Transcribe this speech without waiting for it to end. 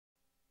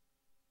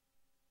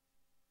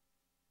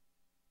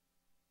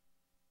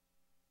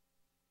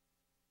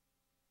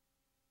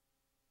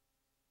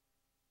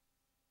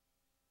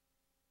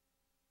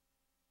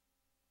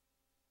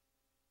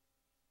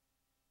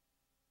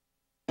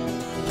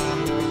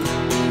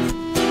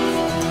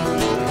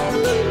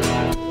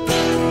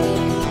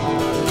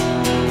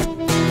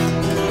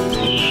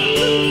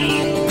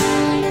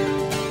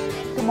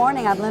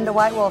I'm Linda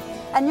Whitewolf,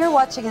 and you're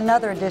watching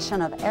another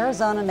edition of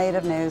Arizona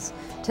Native News.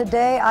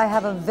 Today I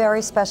have a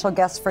very special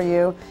guest for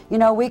you. You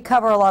know, we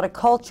cover a lot of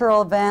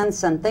cultural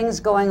events and things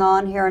going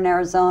on here in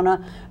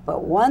Arizona,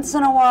 but once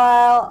in a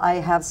while I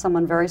have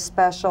someone very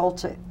special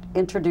to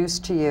introduce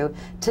to you.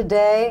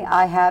 Today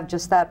I have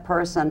just that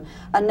person,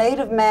 a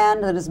Native man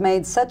that has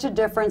made such a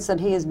difference that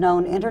he is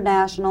known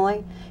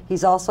internationally.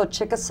 He's also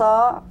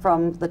Chickasaw,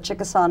 from the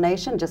Chickasaw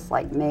Nation, just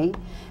like me,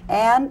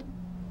 and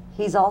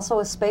he's also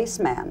a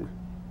spaceman.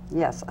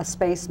 Yes, a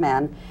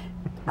spaceman.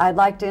 I'd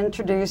like to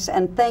introduce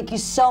and thank you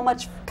so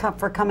much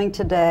for coming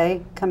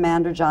today,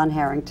 Commander John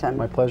Herrington.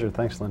 My pleasure.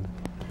 Thanks, Linda.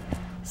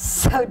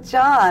 So,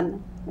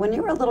 John, when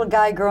you were a little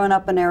guy growing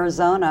up in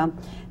Arizona,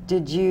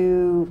 did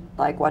you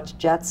like watch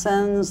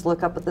Jetsons,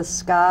 look up at the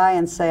sky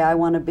and say, I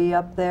want to be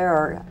up there?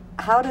 Or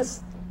how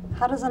does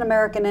an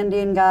American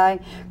Indian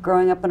guy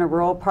growing up in a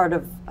rural part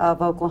of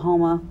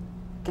Oklahoma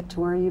get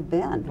to where you've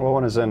been? Well,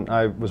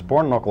 I was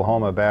born in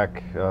Oklahoma back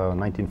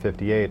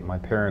 1958. My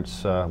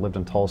parents lived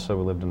in Tulsa.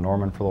 We lived in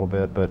Norman for a little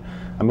bit, but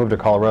I moved to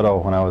Colorado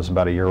when I was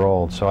about a year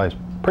old. So I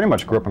pretty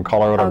much grew up in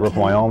Colorado. I grew up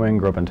in Wyoming,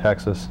 grew up in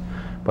Texas.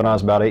 But when I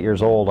was about 8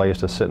 years old, I used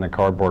to sit in a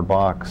cardboard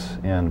box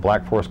in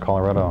Black Forest,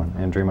 Colorado,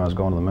 and dream I was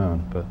going to the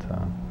moon. But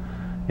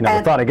you know,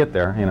 I thought I'd get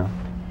there. You know.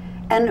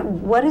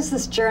 And what has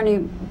this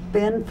journey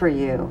been for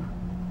you?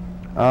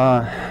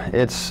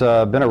 It's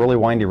been a really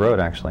windy road,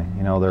 actually.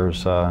 You know,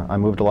 I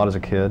moved a lot as a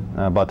kid.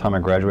 By the time I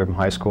graduated from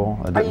high school.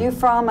 Are you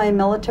from a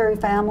military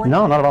family?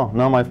 No, not at all.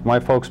 No, my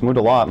folks moved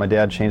a lot. My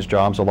dad changed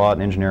jobs a lot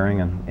in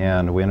engineering,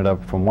 and we ended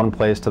up from one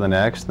place to the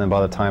next. And then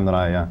by the time that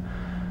I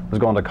was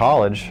going to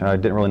college, I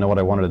didn't really know what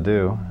I wanted to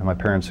do, and my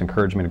parents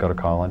encouraged me to go to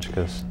college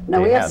because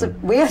we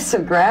have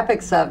some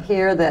graphics up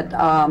here that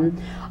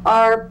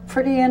are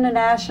pretty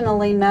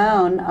internationally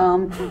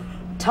known.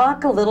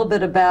 Talk a little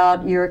bit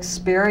about your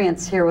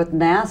experience here with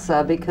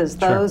NASA, because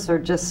those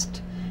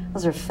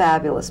are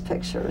fabulous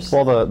pictures.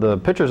 Well, the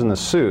pictures in the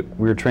suit,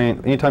 we were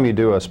trained, anytime you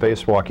do a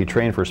spacewalk, you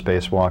train for a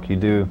spacewalk, you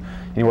do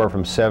anywhere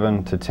from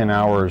 7 to 10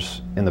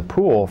 hours in the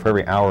pool for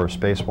every hour of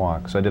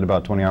spacewalk. So I did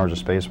about 20 hours of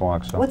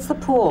spacewalk. So what's the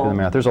pool? Do the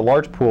math. There's a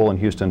large pool in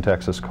Houston,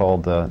 Texas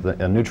called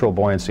the Neutral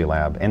Buoyancy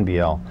Lab,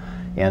 NBL,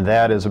 and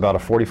that is about a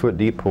 40-foot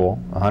deep pool,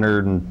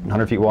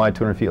 100 feet wide,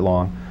 200 feet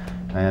long.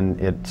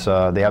 And it's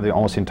they have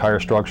almost the entire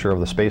structure of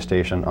the space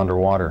station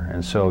underwater,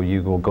 and so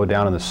you will go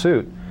down in the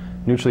suit,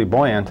 neutrally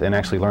buoyant, and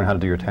actually learn how to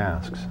do your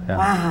tasks. Yeah.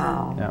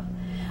 Wow. Yeah.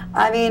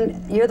 I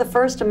mean, you're the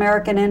first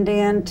American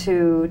Indian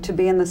to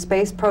be in the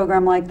space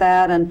program like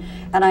that, and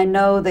I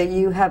know that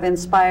you have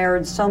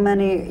inspired so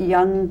many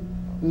young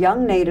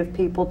Native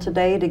people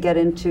today to get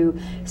into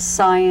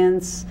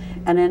science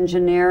and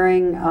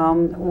engineering.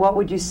 What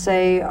would you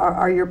say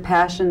are your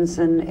passions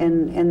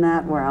in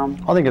that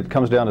realm? I think it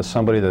comes down to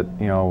somebody that,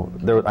 you know,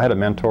 I had a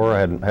mentor, I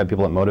had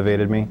people that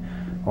motivated me.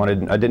 I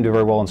didn't do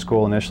very well in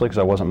school initially because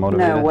I wasn't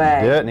motivated. No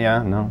way. Did?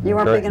 Yeah, no. You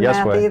weren't big in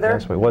math either?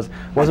 Yes,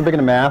 wasn't big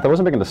into math. I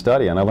wasn't big into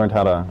study, and I learned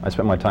I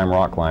spent my time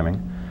rock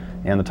climbing.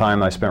 And the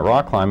time I spent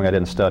rock climbing, I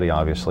didn't study,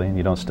 obviously. And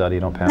you don't study,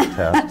 you don't pass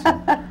tests.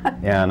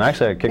 And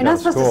actually, I kicked out of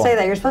school. You're not supposed to say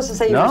that. You're supposed to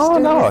say you were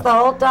students the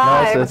whole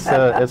time.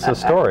 No, it's a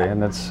story,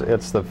 and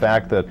it's the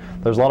fact that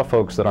there's a lot of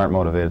folks that aren't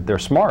motivated. They're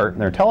smart,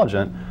 and they're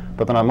intelligent,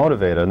 but they're not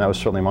motivated, and that was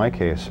certainly my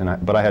case.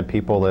 But I had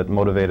people that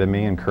motivated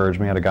me, encouraged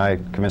me. I had a guy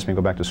convince me to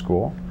go back to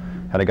school.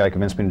 Had a guy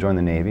convince me to join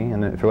the Navy,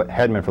 and if it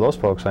hadn't been for those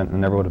folks, I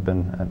never would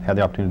have had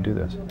the opportunity to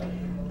do this.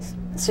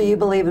 So you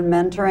believe in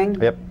mentoring?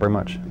 Yep, very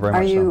much.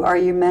 Are you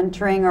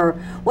mentoring, or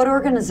what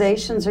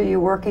organizations are you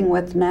working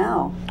with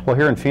now? Well,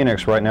 here in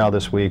Phoenix right now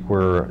this week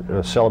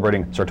we're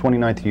celebrating, it's our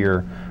 29th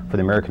year for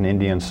the American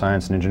Indian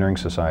Science and Engineering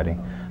Society.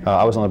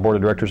 I was on the board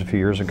of directors a few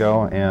years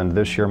ago, and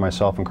this year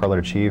myself and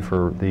Carletta Chief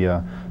are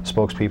the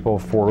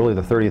spokespeople for really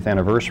the 30th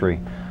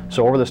anniversary.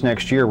 So over this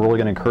next year, we're really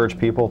going to encourage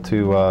people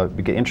to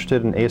get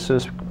interested in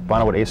ASIS,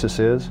 find out what ASIS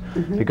is,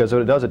 because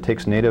what it does, it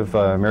takes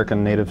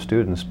American Native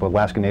students,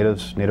 Alaska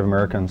Natives, Native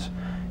Americans,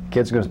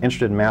 kids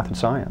interested in math and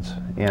science,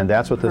 and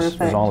that's what this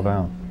is all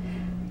about.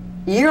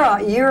 You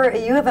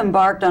have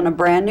embarked on a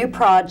brand new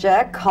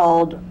project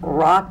called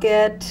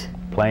Rocket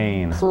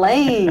Plane.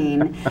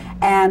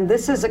 And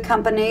this is a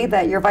company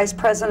that you're vice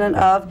president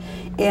of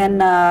in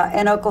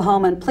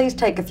Oklahoma. And please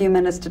take a few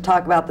minutes to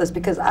talk about this,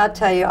 because I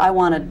tell you, I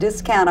want a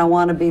discount. I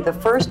want to be the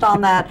first on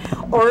that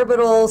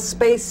orbital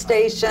space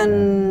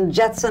station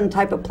Jetson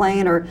type of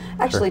plane, or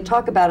actually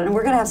talk about it. And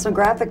we're going to have some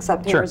graphics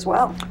up here as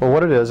well. Well,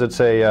 what it is, it's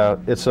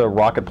a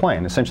rocket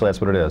plane. Essentially,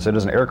 that's what it is. It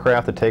is an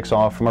aircraft that takes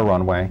off from a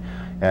runway.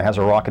 It has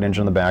a rocket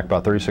engine in the back,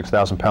 about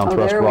 36,000 pound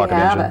thrust rocket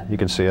engine. You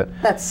can see it.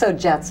 That's so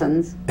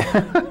Jetsons.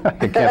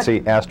 You can't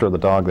see Astro the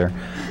dog there.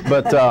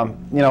 But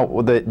you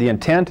know, the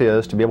intent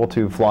is to be able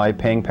to fly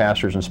paying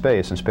passengers in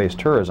space and space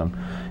tourism.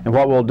 And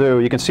what we'll do,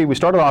 you can see we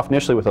started off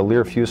initially with a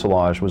Lear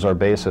fuselage was our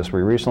basis.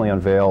 We recently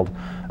unveiled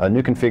a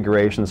new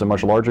configuration. It's a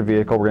much larger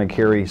vehicle. We're going to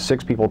carry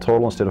 6 people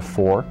total instead of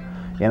 4.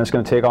 And it's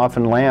going to take off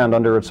and land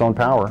under its own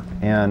power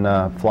and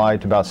fly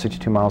to about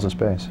 62 miles in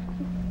space.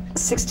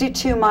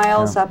 62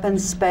 miles up in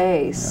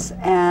space.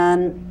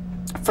 And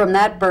From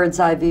that bird's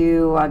eye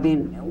view, I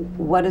mean,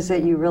 what is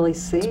it you really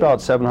see? It's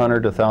about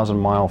 700 to 1,000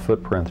 mile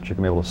footprint that you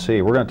can be able to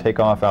see. We're going to take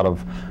off out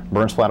of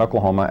Burns Flat,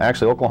 Oklahoma.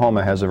 Actually,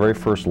 Oklahoma has the very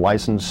first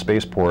licensed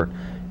spaceport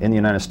in the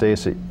United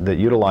States that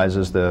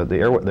utilizes the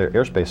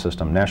airspace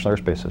system, National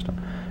Airspace System.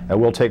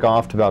 We'll take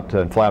off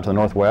to fly out to the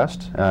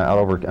northwest, out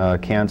over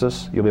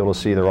Kansas. You'll be able to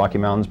see the Rocky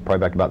Mountains, probably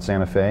back to about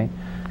Santa Fe.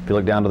 If you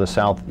look down to the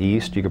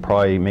southeast, you could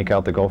probably make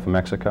out the Gulf of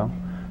Mexico.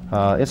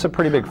 It's a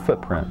pretty big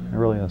footprint. It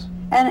really is.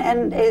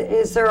 And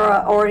is there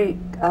already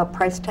a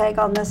price tag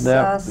on this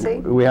seat?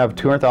 We have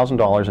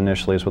 $200,000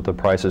 initially is what the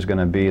price is going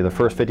to be. The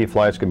first 50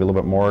 flights could be a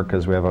little bit more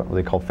because we have what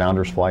they call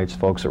founders flights,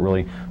 folks that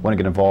really want to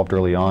get involved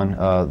early on.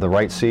 The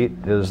right seat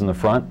is in the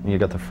front. You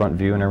got the front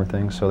view and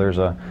everything. So there's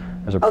a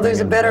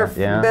better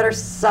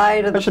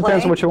side of the plane. It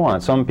depends on what you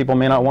want. Some people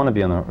may not want to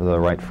be in the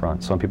right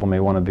front. Some people may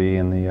want to be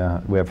in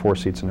the. We have 4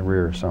 seats in the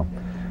rear, so.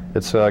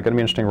 It's going to be an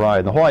interesting ride.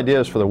 And the whole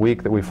idea is for the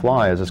week that we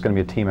fly is it's going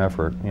to be a team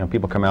effort. You know,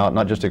 people come out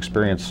not just to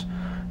experience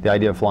the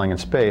idea of flying in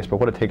space, but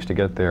what it takes to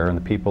get there and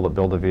the people that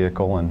build the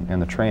vehicle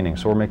and the training.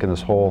 So we're making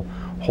this whole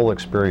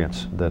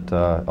experience that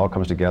all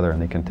comes together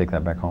and they can take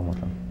that back home with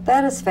them.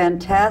 That is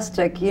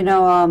fantastic. You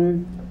know,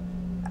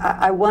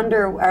 I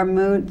wonder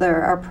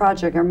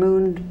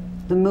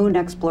the moon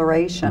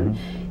exploration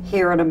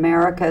here in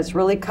America has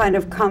really kind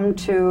of come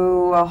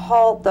to a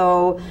halt,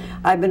 though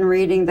I've been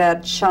reading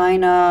that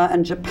China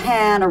and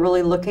Japan are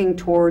really looking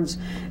towards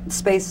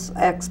space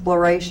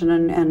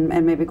exploration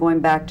and maybe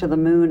going back to the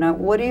moon.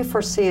 What do you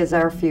foresee as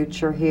our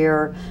future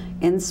here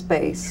in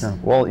space? Sure.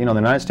 Well, you know, the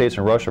United States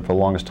and Russia for the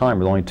longest time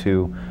were the only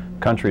 2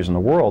 countries in the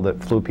world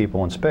that flew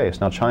people in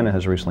space. Now China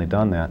has recently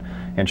done that,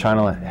 and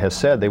China has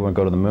said they would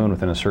go to the moon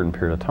within a certain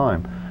period of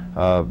time.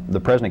 The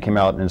president came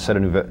out and set a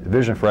new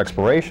vision for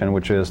exploration,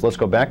 which is let's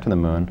go back to the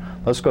moon,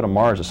 let's go to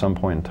Mars at some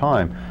point in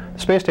time. The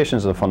space station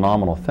is a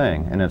phenomenal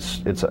thing, and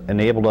it's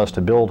enabled us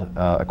to build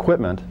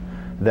equipment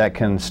that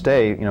can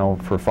stay, you know,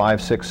 for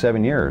 5, 6,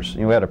 7 years.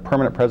 You know, we had a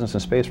permanent presence in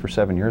space for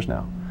 7 years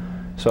now.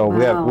 So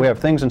wow. we have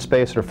things in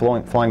space that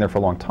are flying there for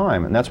a long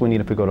time, and that's what we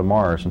need if we go to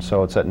Mars. And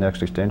so it's that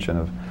next extension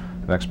of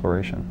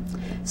exploration.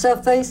 So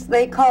if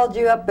they called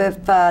you up, if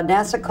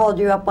NASA called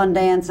you up one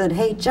day and said,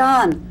 "Hey,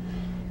 John,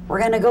 we're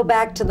going to go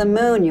back to the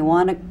moon. You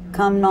want to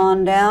come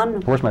on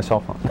down?" Where's my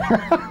cell phone?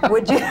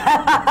 Would you?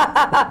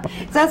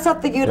 Is that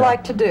something you'd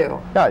like to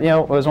do? Yeah, you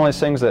know, it was one of those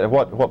things that at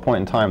what point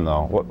in time,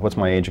 though? What's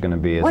my age going to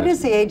be? What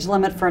is the age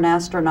limit for an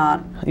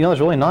astronaut? You know,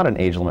 there's really not an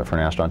age limit for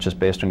an astronaut, just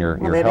based on your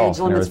health age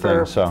limits and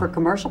everything. for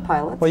commercial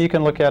pilots. Well, you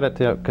can look at it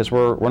because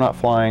we're not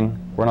flying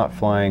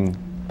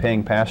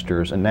paying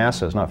passengers, and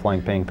NASA is not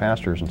flying paying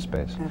passengers in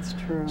space. That's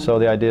true. So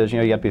the idea is, you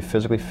know, you have to be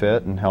physically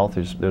fit and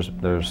healthy.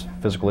 There's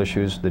physical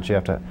issues that you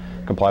have to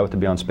comply with to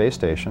be on space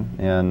station,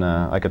 and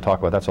I could talk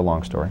about that's a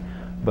long story.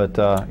 But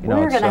you know,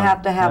 we're going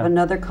to have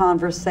another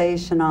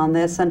conversation on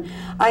this, and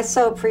I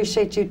so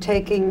appreciate you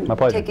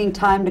taking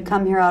time to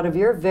come here out of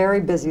your very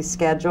busy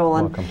schedule,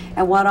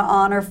 and want to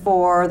honor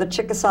for the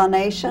Chickasaw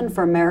Nation,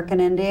 for American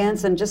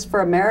Indians, and just for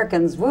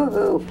Americans.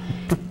 Woohoo!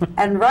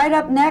 And right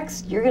up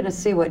next, you're going to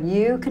see what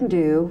you can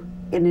do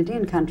in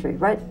Indian country,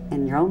 right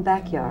in your own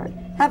backyard.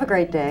 Have a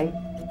great day.